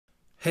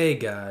Hey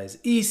guys,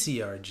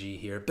 ECRG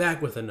here,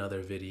 back with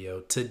another video.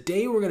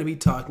 Today we're going to be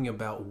talking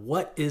about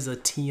what is a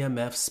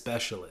TMF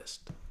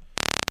specialist.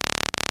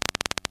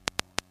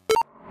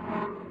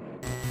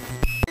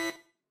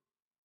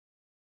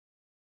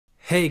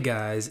 Hey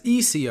guys,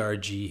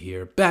 ECRG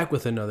here, back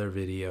with another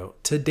video.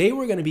 Today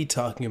we're going to be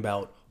talking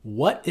about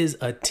what is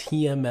a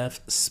TMF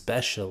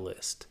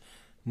specialist.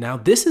 Now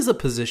this is a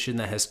position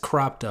that has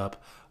cropped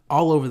up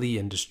all over the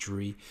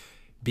industry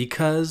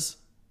because,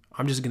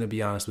 I'm just going to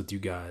be honest with you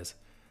guys,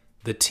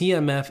 the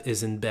TMF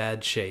is in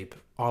bad shape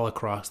all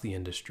across the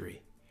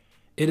industry.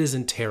 It is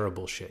in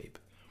terrible shape.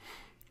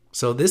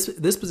 So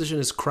this position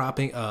is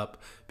cropping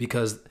up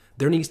because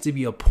there needs to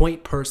be a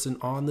point person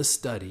on the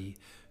study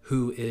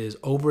who is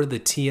over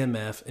the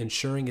TMF,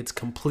 ensuring its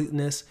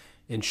completeness,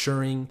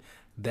 ensuring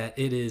that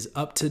it is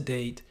up to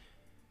date,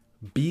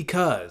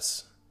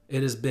 because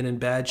it has been in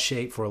bad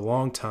shape for a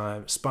long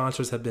time.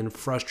 Sponsors have been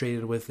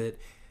frustrated with it.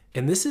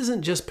 And this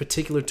isn't just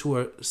particular to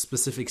a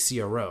specific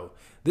CRO.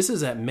 This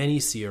is that many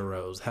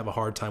CROs have a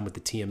hard time with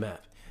the TMF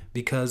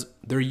because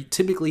there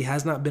typically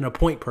has not been a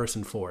point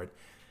person for it.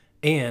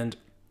 And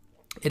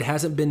it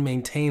hasn't been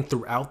maintained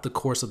throughout the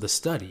course of the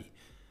study.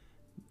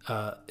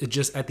 It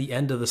just at the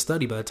end of the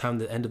study, by the time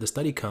the end of the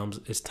study comes,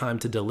 it's time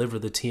to deliver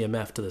the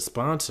TMF to the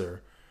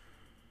sponsor.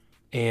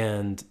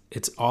 And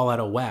it's all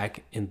out of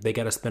whack. And they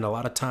got to spend a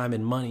lot of time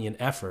and money and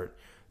effort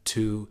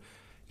to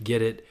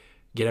get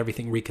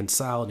everything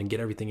reconciled and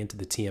get everything into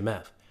the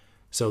TMF.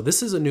 So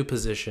this is a new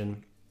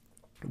position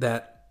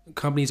that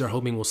companies are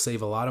hoping will save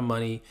a lot of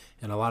money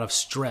and a lot of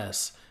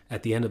stress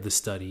at the end of the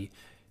study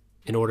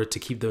in order to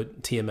keep the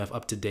TMF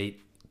up to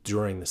date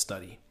during the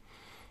study.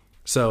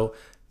 So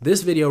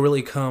this video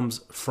really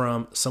comes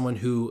from someone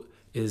who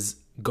is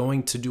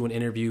going to do an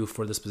interview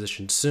for this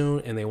position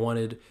soon, and they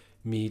wanted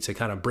me to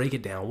kind of break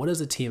it down. What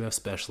is a TMF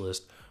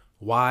specialist?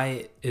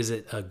 Why is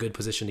it a good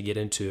position to get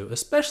into,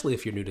 especially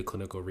if you're new to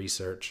clinical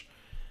research?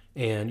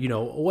 And,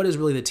 what is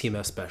really the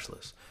TMF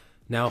specialist?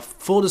 Now,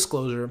 full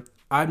disclosure,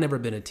 I've never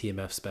been a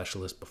TMF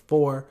specialist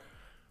before.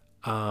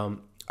 I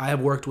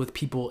have worked with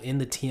people in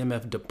the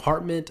TMF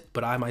department,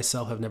 but I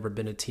myself have never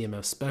been a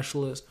TMF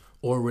specialist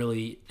or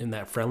really in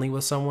that friendly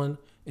with someone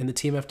in the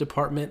TMF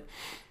department.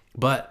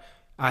 But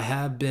I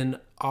have been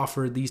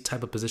offered these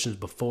type of positions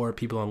before.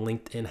 People on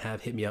LinkedIn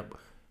have hit me up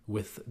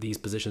with these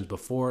positions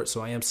before,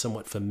 so I am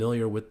somewhat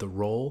familiar with the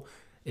role.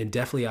 And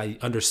definitely I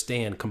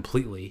understand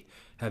completely,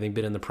 having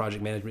been in the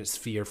project management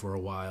sphere for a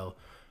while,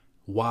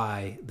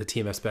 why the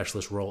TMF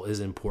specialist role is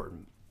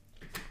important.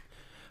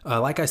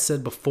 Like I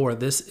said before,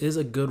 this is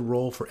a good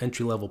role for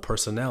entry-level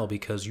personnel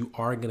because you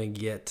are going to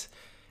get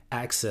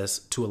access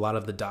to a lot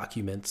of the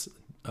documents,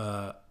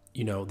 the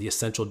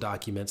essential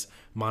documents,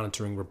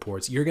 monitoring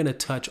reports. You're going to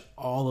touch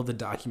all of the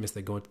documents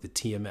that go into the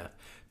TMF,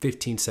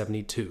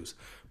 1572s,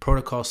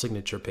 protocol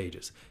signature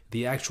pages,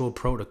 the actual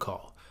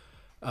protocol,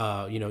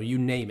 you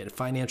name it,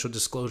 financial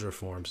disclosure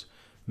forms,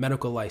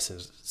 medical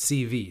license,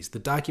 CVs, the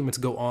documents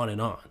go on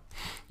and on.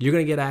 You're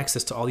going to get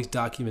access to all these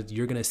documents.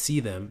 You're going to see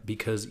them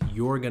because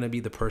you're going to be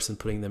the person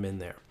putting them in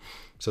there.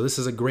 So this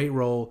is a great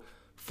role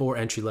for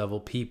entry-level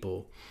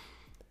people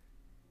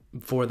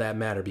for that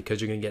matter,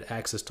 because you're going to get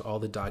access to all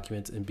the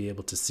documents and be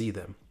able to see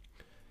them.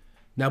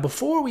 Now,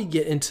 before we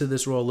get into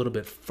this role a little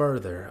bit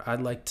further,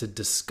 I'd like to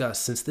discuss,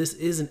 since this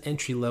is an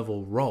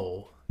entry-level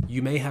role,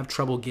 you may have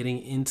trouble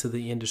getting into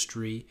the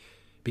industry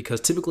because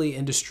typically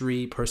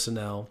industry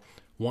personnel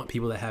want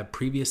people that have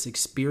previous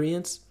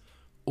experience,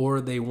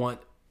 or they want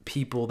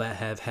people that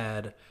have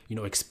had,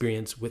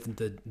 experience with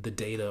the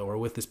data or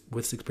with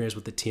experience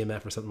with the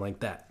TMF or something like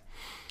that.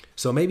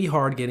 So it may be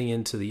hard getting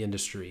into the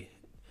industry.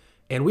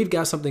 And we've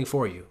got something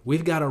for you.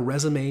 We've got a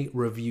resume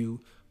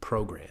review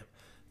program.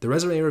 The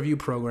resume review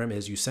program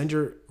is you send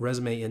your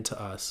resume into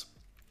us.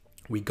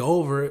 We go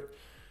over it.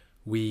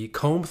 We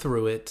comb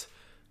through it.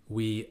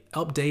 We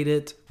update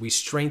it. We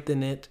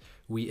strengthen it.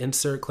 We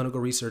insert clinical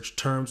research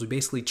terms. We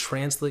basically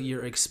translate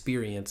your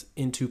experience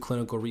into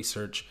clinical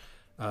research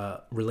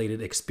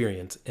related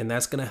experience. And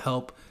that's going to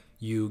help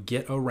you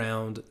get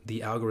around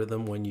the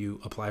algorithm when you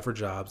apply for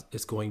jobs.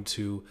 It's going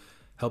to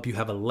help you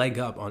have a leg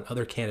up on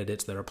other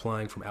candidates that are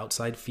applying from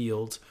outside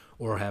fields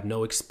or have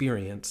no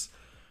experience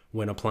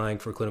when applying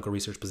for clinical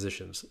research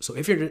positions. So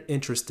if you're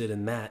interested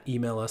in that,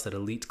 email us at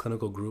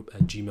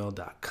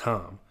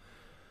eliteclinicalgroup@gmail.com.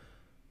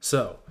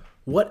 So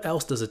what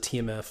else does a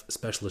TMF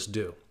specialist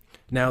do?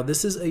 Now,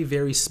 this is a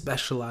very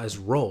specialized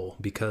role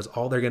because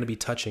all they're going to be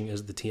touching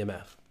is the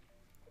TMF.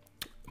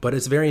 But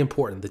it's very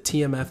important. The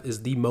TMF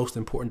is the most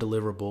important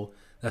deliverable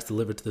that's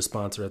delivered to the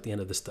sponsor at the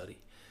end of the study.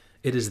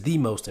 It is the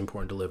most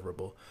important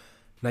deliverable.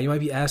 Now, you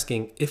might be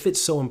asking, if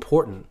it's so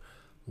important,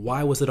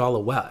 why was it all a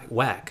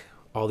whack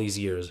all these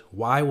years?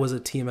 Why was a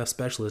TMF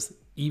specialist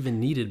even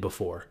needed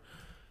before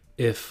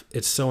if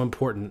it's so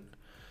important?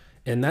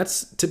 And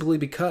that's typically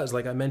because,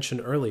 like I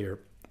mentioned earlier,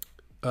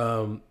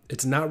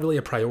 it's not really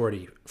a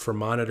priority for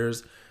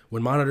monitors.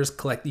 When monitors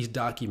collect these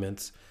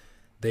documents,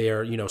 they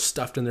are,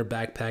 stuffed in their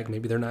backpack.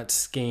 Maybe they're not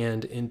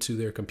scanned into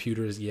their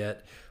computers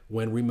yet.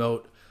 When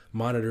remote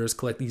monitors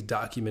collect these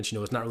documents,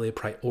 it's not really a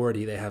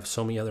priority. They have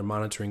so many other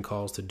monitoring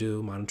calls to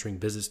do, monitoring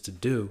visits to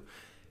do.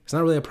 It's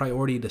not really a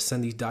priority to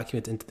send these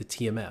documents into the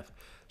TMF.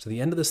 So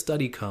the end of the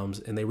study comes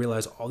and they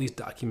realize all these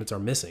documents are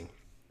missing.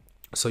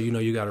 So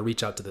you got to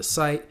reach out to the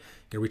site,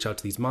 you reach out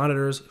to these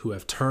monitors who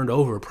have turned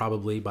over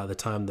probably by the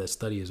time the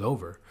study is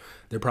over.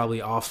 They're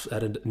probably off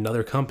at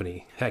another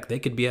company. Heck, they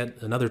could be at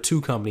another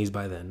 2 companies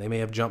by then. They may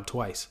have jumped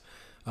twice.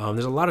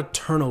 There's a lot of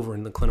turnover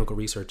in the clinical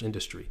research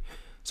industry.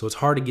 So it's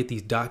hard to get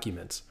these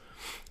documents.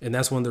 And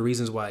that's one of the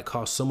reasons why it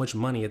costs so much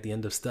money at the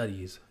end of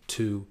studies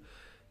to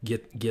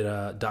get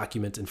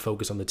documents and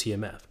focus on the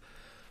TMF.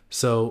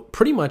 So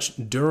pretty much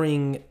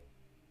during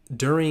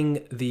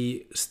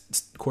the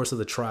course of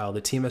the trial,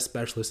 the TMF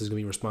specialist is going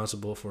to be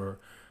responsible for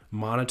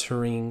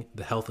monitoring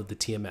the health of the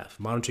TMF,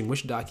 monitoring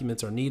which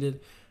documents are needed.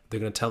 They're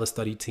going to tell the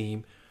study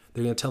team.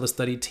 They're going to tell the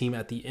study team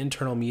at the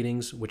internal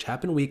meetings, which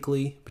happen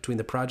weekly between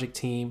the project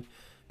team.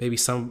 Maybe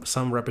some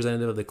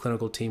representative of the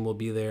clinical team will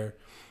be there,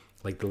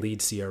 like the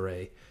lead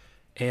CRA.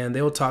 And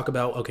they will talk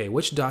about, okay,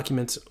 which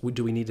documents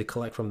do we need to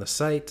collect from the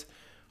site?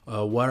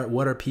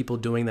 What are people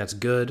doing that's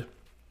good?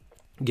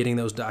 Getting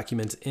those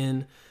documents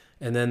in.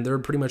 And then they're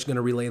pretty much going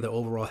to relay the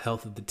overall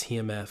health of the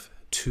TMF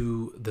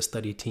to the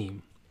study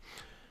team,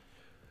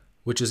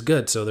 which is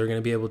good. So they're going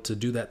to be able to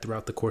do that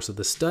throughout the course of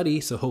the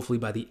study. So hopefully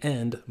by the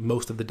end,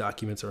 most of the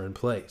documents are in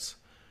place.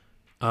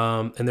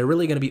 And they're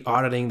really going to be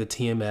auditing the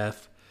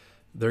TMF.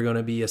 They're going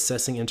to be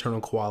assessing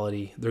internal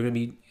quality. They're going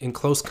to be in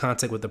close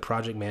contact with the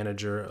project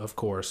manager, of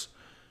course,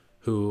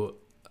 who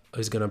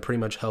is going to pretty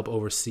much help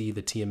oversee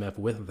the TMF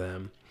with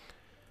them.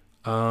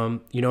 And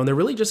they're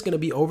really just going to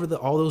be over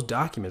all those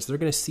documents. They're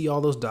going to see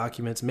all those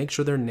documents, make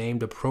sure they're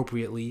named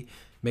appropriately,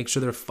 make sure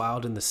they're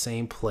filed in the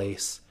same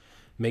place,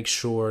 make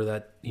sure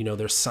that,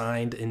 they're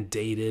signed and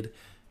dated,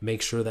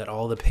 make sure that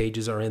all the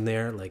pages are in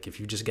there. Like if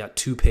you just got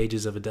 2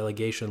 pages of a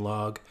delegation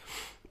log,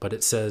 but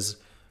it says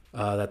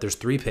that there's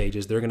 3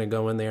 pages, they're going to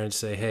go in there and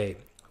say, hey,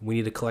 we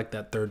need to collect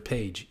that 3rd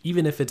page,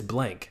 even if it's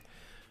blank.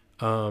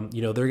 They're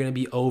going to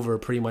be over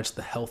pretty much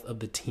the health of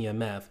the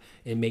TMF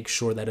and make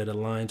sure that it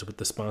aligns with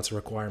the sponsor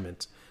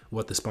requirements,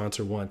 what the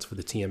sponsor wants for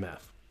the TMF.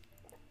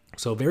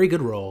 So very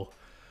good role.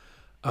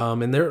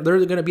 And they're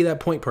going to be that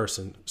point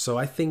person. So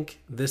I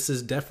think this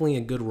is definitely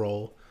a good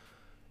role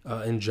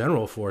in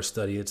general for a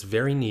study. It's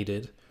very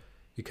needed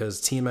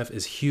because TMF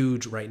is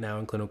huge right now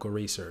in clinical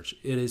research.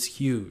 It is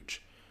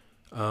huge.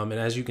 And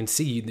as you can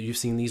see, you've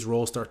seen these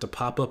roles start to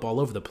pop up all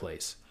over the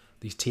place,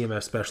 these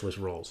TMF specialist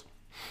roles.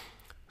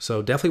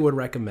 So definitely would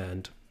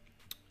recommend.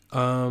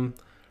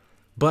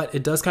 But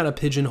it does kind of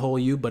pigeonhole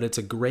you, but it's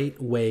a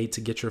great way to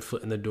get your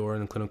foot in the door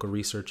in the clinical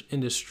research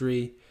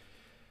industry.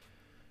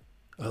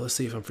 Let's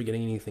see if I'm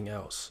forgetting anything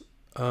else.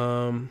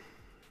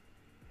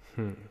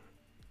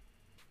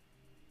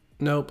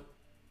 Nope.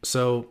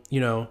 So,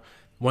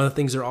 one of the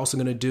things they're also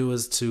going to do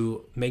is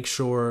to make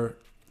sure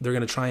they're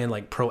going to try and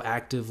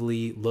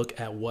proactively look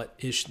at what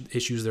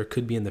issues there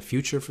could be in the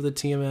future for the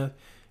TMF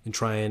and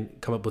try and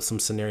come up with some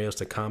scenarios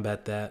to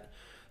combat that.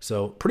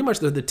 So pretty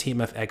much they're the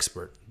TMF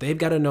expert. They've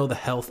got to know the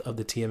health of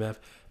the TMF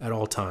at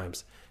all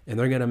times. And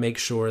they're going to make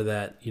sure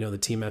that, the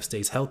TMF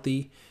stays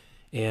healthy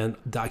and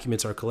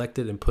documents are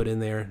collected and put in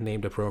there,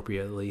 named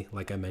appropriately,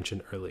 like I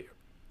mentioned earlier.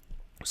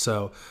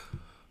 So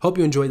hope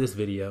you enjoyed this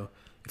video.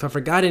 If I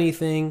forgot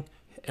anything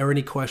or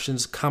any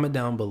questions, comment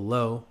down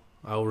below.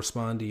 I'll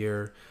respond to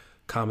your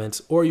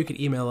comments, or you can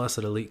email us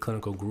at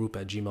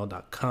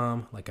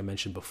eliteclinicalgroup@gmail.com, like I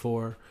mentioned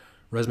before.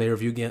 Resume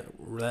review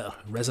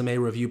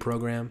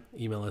program,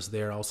 email us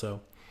there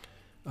also.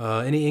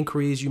 Any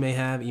inquiries you may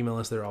have, email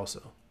us there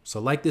also. So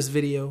like this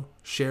video,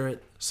 share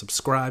it,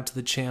 subscribe to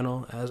the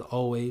channel. As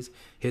always,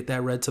 hit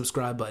that red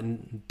subscribe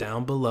button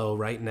down below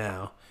right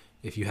now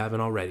if you haven't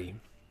already.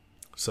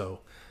 So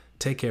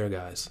take care,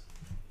 guys.